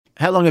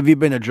How long have you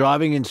been a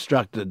driving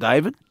instructor,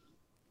 David?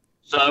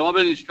 So I've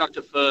been an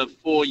instructor for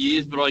 4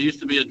 years, but I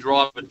used to be a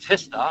driver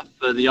tester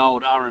for the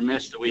old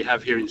RMS that we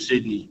have here in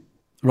Sydney.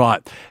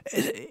 Right.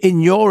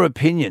 In your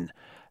opinion,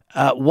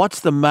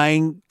 what's the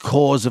main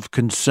cause of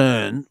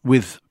concern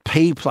with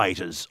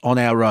P-platers on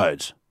our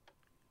roads?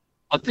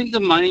 I think the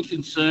main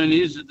concern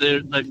is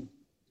that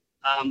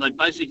they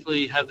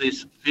basically have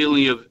this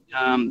feeling of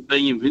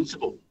being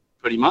invincible,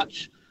 pretty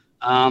much.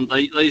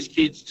 These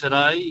kids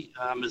today,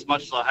 as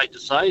much as I hate to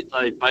say it,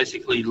 they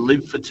basically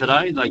live for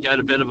today. They go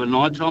to bed of a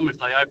night time. If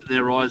they open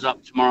their eyes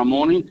up tomorrow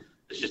morning,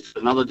 it's just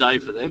another day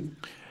for them.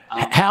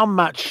 How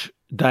much,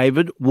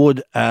 David,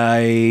 would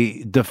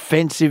a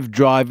defensive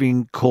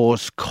driving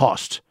course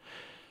cost?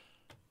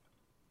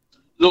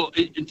 Look,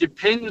 it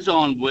depends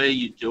on where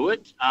you do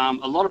it.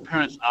 A lot of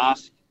parents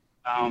ask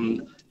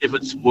if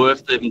it's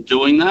worth them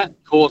doing that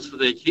course for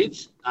their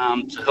kids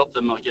to help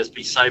them, I guess,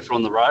 be safer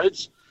on the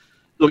roads.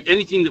 Look,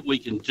 anything that we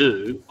can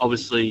do,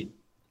 obviously,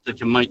 that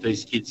can make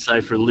these kids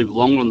safer and live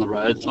longer on the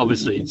roads,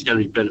 obviously it's going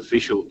to be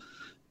beneficial.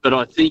 But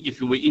I think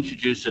if we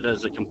introduce it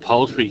as a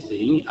compulsory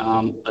thing,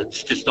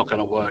 it's just not going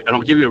to work. And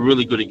I'll give you a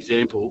really good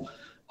example.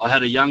 I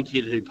had a young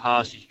kid who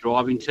passed his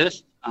driving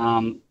test,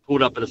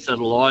 pulled up at a set of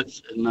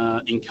lights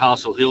in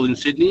Castle Hill in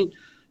Sydney.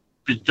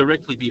 But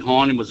directly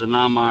behind him was an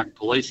unmarked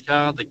police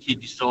car. The kid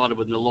decided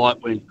when the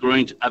light went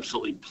green to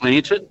absolutely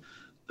plant it.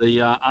 The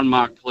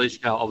unmarked police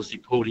car obviously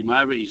pulled him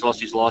over. He's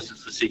lost his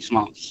licence for 6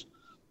 months.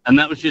 And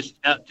that was just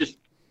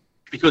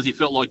because he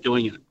felt like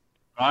doing it,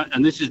 right?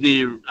 And this is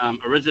near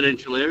a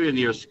residential area,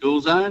 near a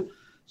school zone.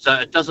 So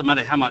it doesn't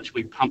matter how much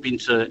we pump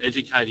into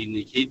educating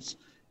the kids.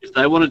 If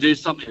they want to do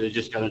something, they're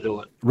just going to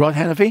do it. Right,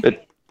 Hanafi?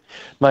 But,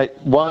 mate,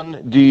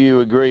 one, do you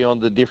agree on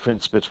the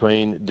difference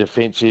between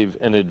defensive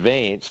and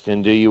advanced?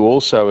 And do you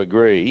also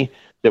agree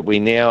that we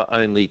now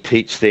only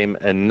teach them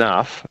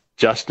enough,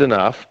 just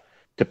enough,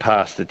 to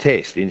pass the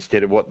test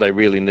instead of what they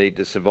really need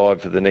to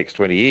survive for the next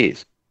 20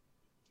 years?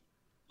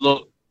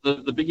 Look,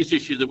 the biggest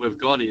issue that we've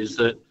got is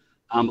that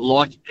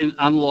unlike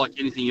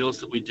anything else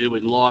that we do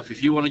in life,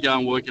 if you want to go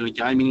and work in a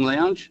gaming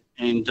lounge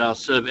and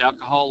serve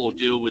alcohol or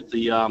deal with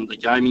the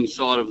gaming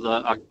side of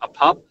a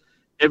pub,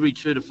 every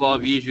 2 to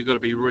 5 years you've got to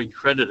be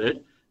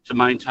recredited to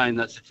maintain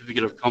that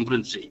certificate of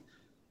competency.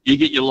 You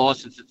get your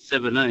licence at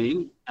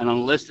 17, and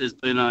unless there's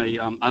been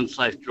a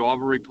unsafe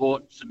driver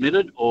report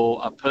submitted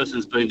or a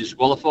person's been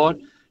disqualified,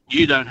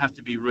 you don't have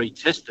to be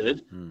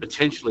retested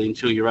potentially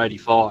until you're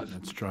 85.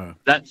 That's true.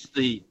 That's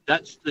the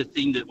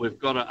thing that we've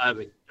got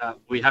to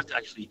we have to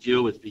actually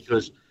deal with,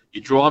 because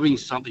you're driving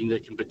something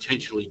that can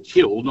potentially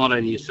kill not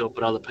only yourself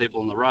but other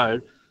people on the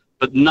road.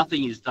 But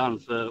nothing is done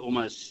for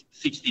almost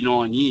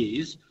 69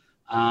 years.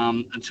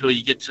 Until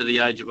you get to the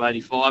age of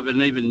 85.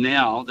 And even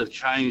now, they've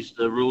changed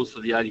the rules for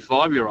the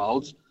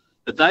 85-year-olds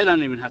that they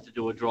don't even have to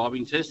do a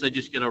driving test. They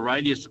just get a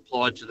radius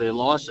applied to their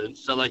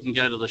licence so they can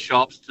go to the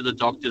shops, to the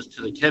doctors,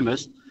 to the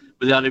chemist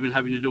without even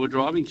having to do a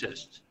driving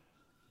test.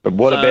 But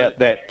what about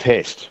that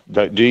test?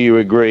 Do you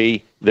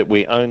agree that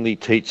we only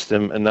teach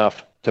them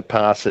enough to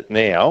pass it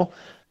now?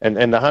 And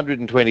the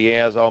 120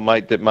 hours, old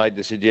mate that made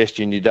the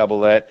suggestion, you double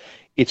that.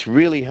 It's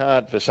really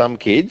hard for some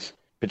kids,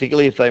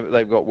 particularly if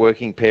they've got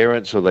working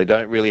parents or they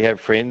don't really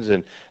have friends.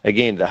 And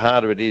again, the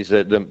harder it is,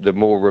 the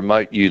more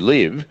remote you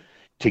live,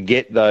 to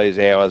get those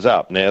hours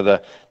up. Now,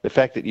 the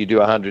fact that you do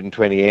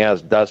 120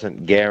 hours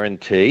doesn't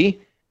guarantee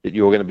that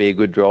you're going to be a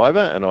good driver.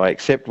 And I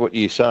accept what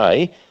you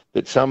say,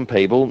 that some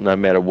people, no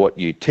matter what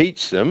you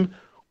teach them,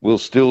 will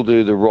still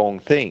do the wrong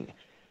thing.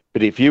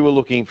 But if you were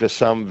looking for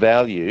some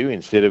value,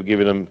 instead of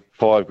giving them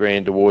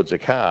 $5,000 towards a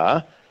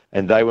car,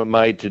 and they were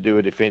made to do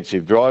a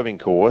defensive driving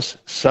course,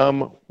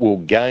 some will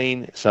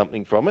gain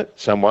something from it,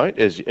 some won't,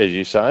 as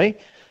you say. Yep.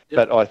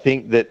 But I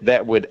think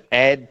that would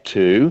add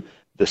to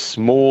the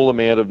small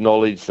amount of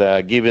knowledge they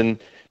are given,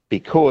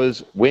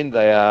 because when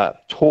they are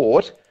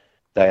taught,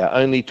 they are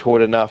only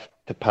taught enough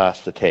to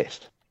pass the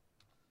test.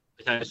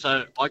 Okay,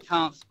 so I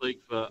can't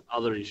speak for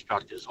other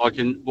instructors.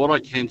 What I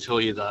can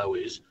tell you, though,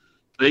 is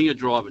being a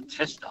driver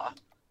tester,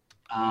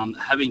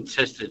 having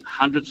tested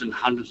hundreds and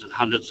hundreds and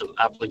hundreds of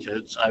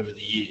applicants over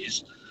the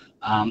years,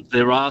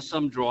 there are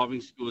some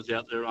driving schools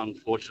out there,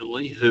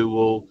 unfortunately, who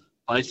will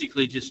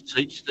basically just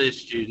teach their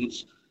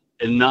students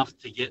enough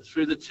to get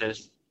through the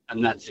test,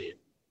 and that's it,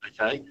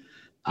 okay?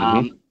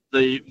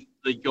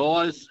 The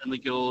guys and the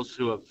girls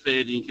who are fair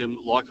income,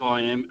 like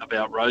I am,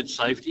 about road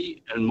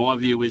safety, and my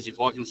view is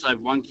if I can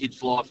save one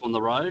kid's life on the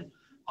road,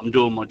 I'm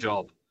doing my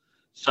job.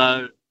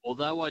 So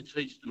although I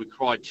teach them a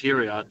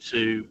criteria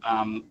to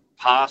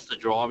pass the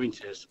driving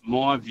test,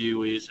 my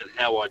view is, and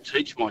how I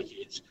teach my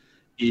kids,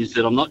 is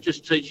that I'm not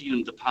just teaching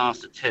them to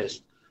pass the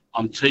test,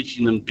 I'm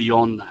teaching them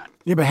beyond that.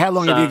 Yeah, but how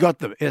long have you got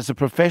them? As a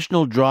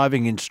professional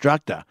driving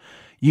instructor,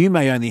 you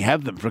may only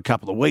have them for a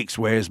couple of weeks,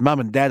 whereas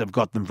mum and dad have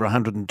got them for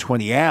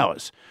 120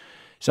 hours.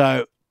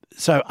 So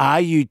are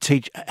you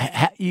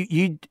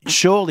you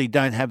surely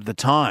don't have the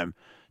time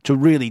to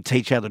really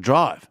teach how to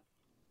drive.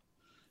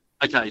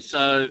 Okay,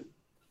 so,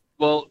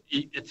 well,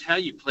 it's how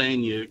you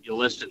plan your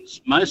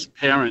lessons. Most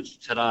parents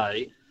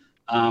today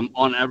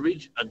on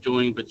average, are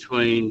doing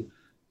between,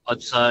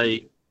 I'd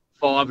say,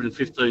 5 and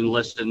 15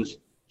 lessons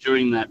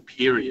during that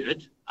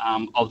period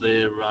of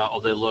their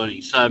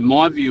learning. So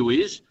my view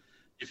is,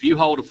 if you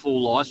hold a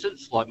full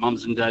license, like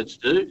mums and dads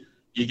do,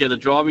 you get a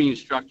driving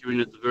instructor in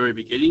at the very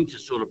beginning to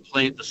sort of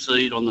plant the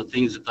seed on the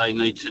things that they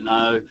need to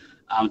know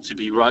to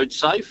be road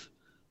safe.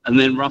 And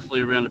then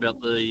roughly around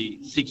about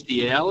the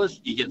 60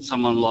 hours, you get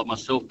someone like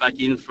myself back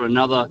in for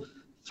another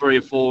 3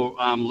 or 4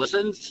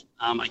 lessons,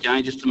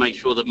 again, just to make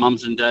sure that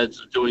mums and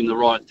dads are doing the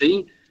right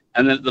thing.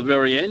 And then at the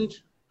very end,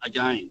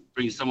 again,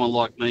 bring someone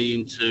like me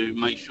in to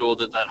make sure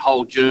that that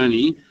whole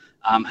journey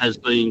has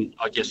been,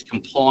 I guess,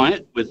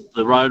 compliant with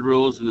the road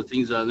rules and the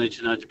things that they need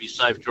to know to be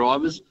safe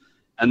drivers.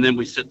 And then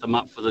we set them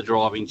up for the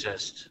driving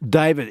test.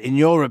 David, in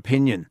your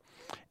opinion,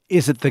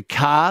 is it the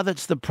car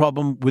that's the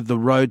problem with the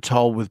road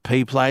toll with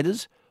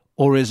P-platers,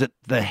 or is it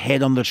the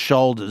head on the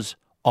shoulders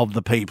of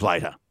the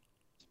P-plater?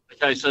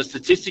 Okay, so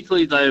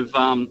statistically, they've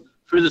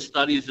through the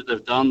studies that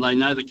they've done, they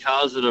know the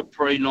cars that are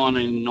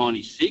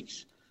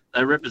pre-1996,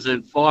 they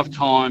represent 5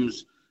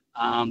 times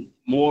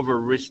more of a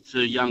risk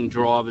to young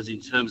drivers in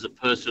terms of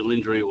personal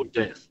injury or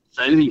death.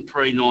 So anything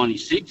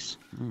pre-96,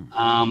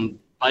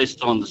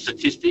 based on the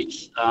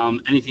statistics,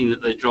 anything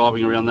that they're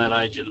driving around that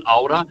age and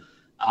older,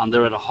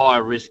 they're at a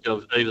higher risk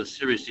of either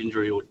serious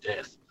injury or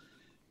death.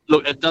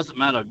 Look, it doesn't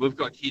matter. We've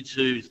got kids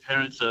whose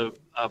parents are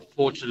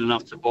fortunate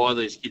enough to buy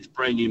these kids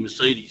brand new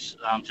Mercedes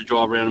to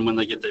drive around when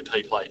they get their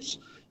P plates.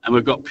 And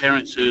we've got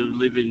parents who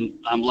live in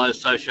low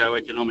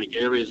socio-economic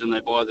areas and they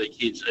buy their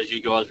kids, as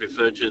you guys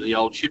referred to, the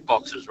old shit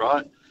boxes,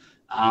 right?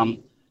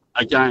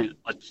 Again,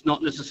 it's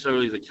not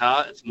necessarily the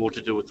car, it's more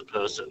to do with the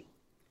person.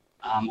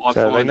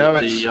 So they know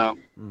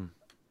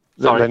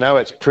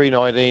it's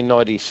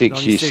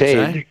pre-1996, you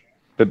said, eh?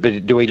 but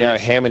do we know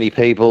how many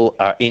people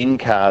are in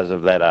cars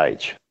of that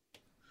age?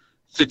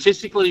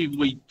 Statistically,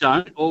 we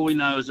don't. All we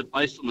know is that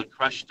based on the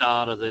crash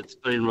data that's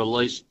been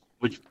released,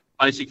 which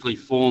basically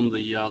formed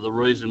the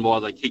reason why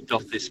they kicked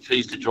off this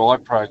Keys to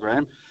Drive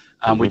program,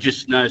 we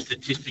just know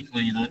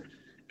statistically that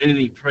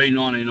anything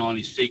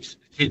pre-1996,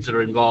 kids that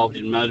are involved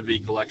in motor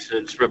vehicle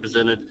accidents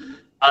represented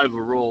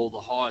overall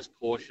the highest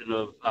portion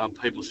of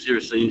people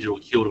seriously injured or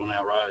killed on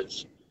our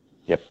roads.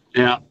 Yep.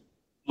 Now,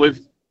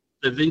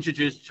 they've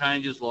introduced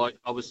changes like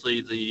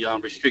obviously the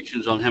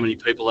restrictions on how many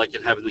people they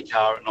can have in the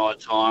car at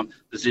night time,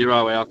 the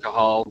zero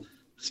alcohol,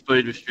 the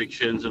speed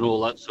restrictions and all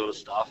that sort of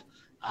stuff.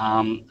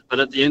 But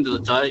at the end of the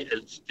day,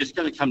 it's just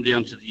going to come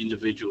down to the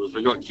individuals.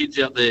 We've got kids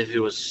out there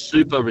who are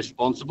super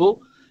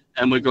responsible,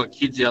 and we've got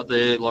kids out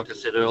there, like I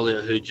said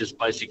earlier, who just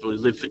basically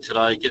live for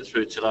today, get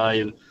through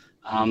today, and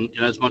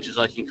as much as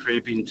they can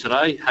creep in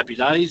today, happy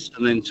days,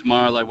 and then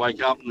tomorrow they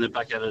wake up and they're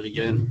back at it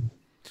again.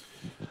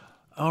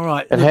 All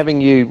right. And having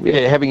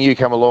you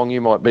come along,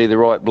 you might be the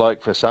right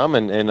bloke for some,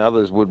 and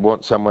others would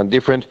want someone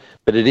different,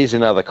 but it is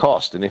another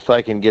cost. And if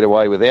they can get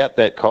away without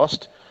that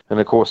cost, and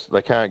of course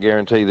they can't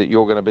guarantee that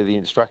you're going to be the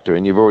instructor,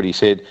 and you've already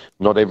said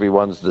not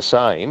everyone's the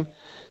same.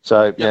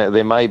 So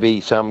there may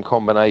be some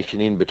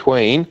combination in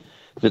between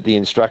that the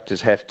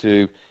instructors have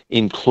to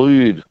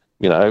include,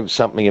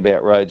 something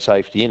about road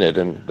safety in it,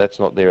 and that's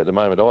not there at the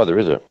moment either,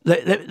 is it?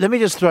 Let me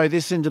just throw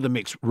this into the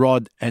mix,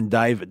 Rod and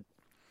David.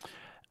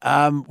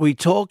 We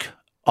talk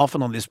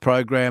often on this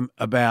program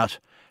about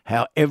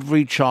how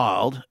every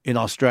child in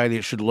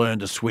Australia should learn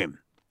to swim,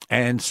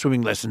 and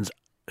swimming lessons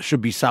should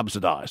be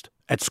subsidised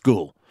at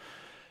school.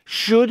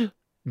 Should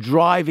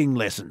driving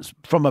lessons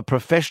from a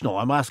professional,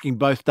 I'm asking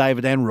both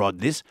David and Rod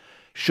this,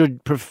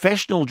 should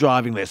professional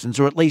driving lessons,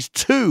 or at least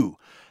 2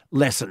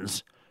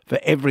 lessons for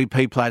every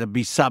P-plater,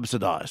 be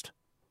subsidised?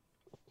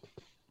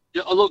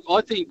 Yeah, look, I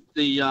think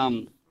the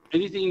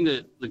anything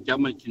that the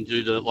government can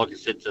do to, like I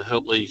said, to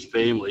help these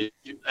families,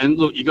 and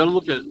look, you've got to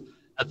look at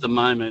the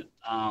moment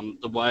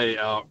the way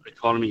our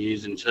economy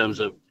is in terms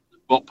of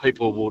what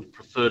people would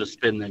prefer to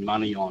spend their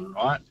money on,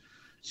 right?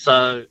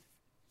 So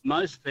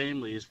most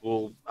families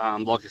will,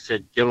 like I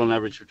said, get on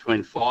average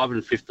between 5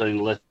 and 15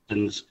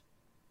 lessons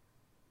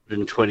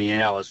in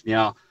 20 hours.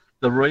 Now,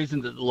 the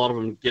reason that a lot of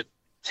them get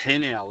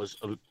 10 hours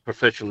of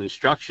professional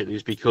instruction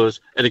is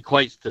because it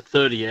equates to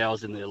 30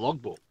 hours in their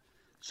logbook.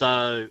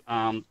 So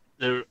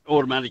they're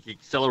automatically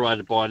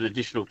accelerated by an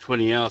additional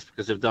 20 hours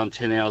because they've done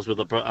 10 hours with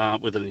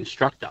an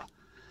instructor.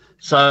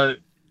 So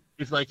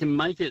if they can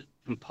make it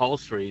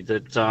compulsory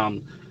that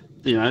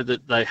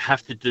that they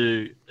have to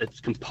do, it's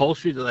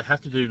compulsory that they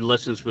have to do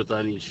lessons with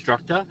an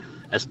instructor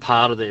as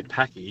part of their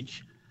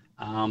package,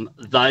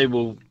 they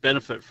will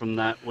benefit from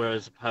that,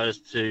 whereas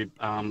opposed to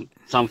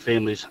some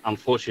families,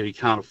 unfortunately,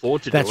 can't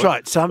afford to do it. That's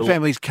right. Some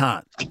families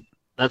can't.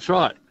 That's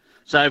right.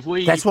 So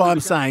that's why I'm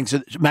saying,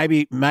 so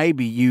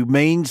maybe you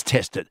means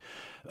test it,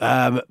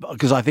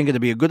 because I think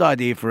it'd be a good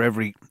idea for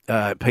every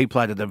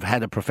P-plater to have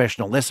had a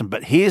professional lesson.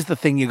 But here's the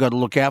thing you've got to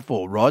look out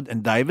for, Rod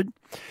and David.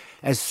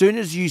 As soon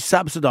as you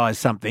subsidise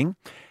something,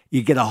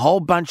 you get a whole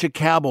bunch of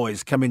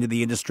cowboys come into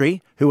the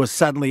industry who are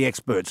suddenly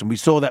experts, and we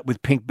saw that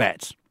with pink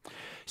bats.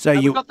 So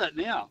we've got that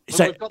now.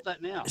 We've got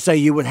that now. So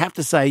you would have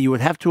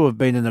to have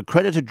been an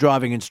accredited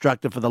driving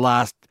instructor for the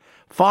last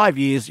 5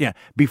 years,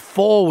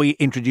 before we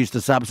introduce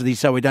the subsidy,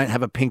 so we don't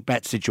have a pink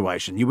bat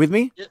situation. You with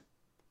me? Yeah.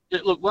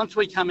 Look, once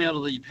we come out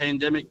of the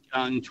pandemic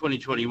in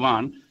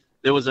 2021,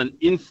 there was an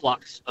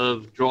influx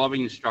of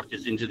driving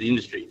instructors into the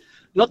industry.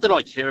 Not that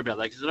I care about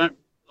that, because I'm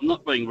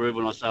not being rude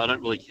when I say I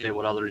don't really care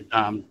what other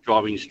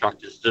driving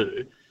instructors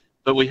do,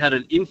 but we had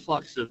an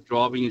influx of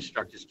driving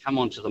instructors come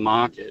onto the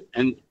market.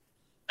 And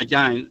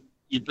again,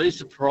 you'd be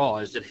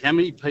surprised at how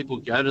many people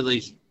go to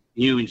these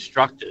new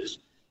instructors.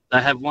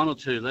 They have 1 or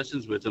 2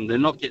 lessons with them. They're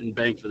not getting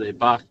bang for their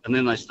buck. And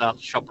then they start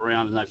to shop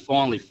around and they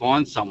finally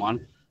find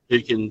someone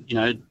who can,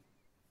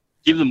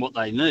 give them what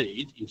they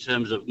need in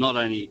terms of not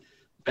only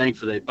bang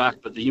for their buck,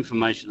 but the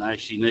information they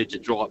actually need to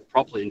drive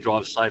properly and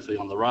drive safely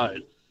on the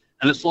road.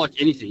 And it's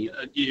like anything.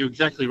 You're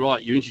exactly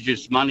right. You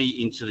introduce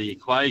money into the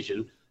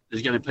equation,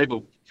 there's going to be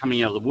people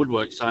coming out of the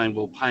woodwork saying,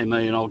 well, pay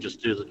me and I'll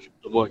just do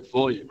the work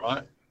for you,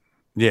 right?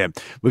 Yeah,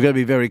 we've got to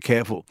be very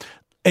careful.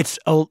 There's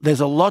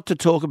a lot to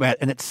talk about,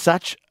 and it's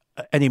such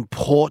an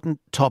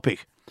important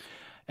topic.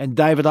 And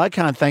David, I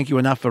can't thank you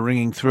enough for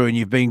ringing through, and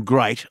you've been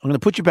great. I'm going to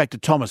put you back to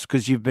Thomas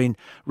because you've been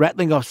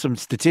rattling off some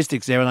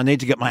statistics there, and I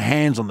need to get my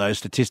hands on those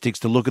statistics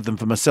to look at them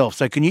for myself.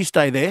 So can you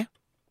stay there?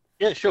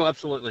 Yeah, sure,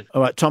 absolutely.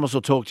 All right, Thomas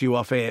will talk to you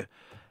off air.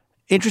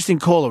 Interesting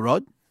caller,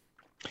 Rod.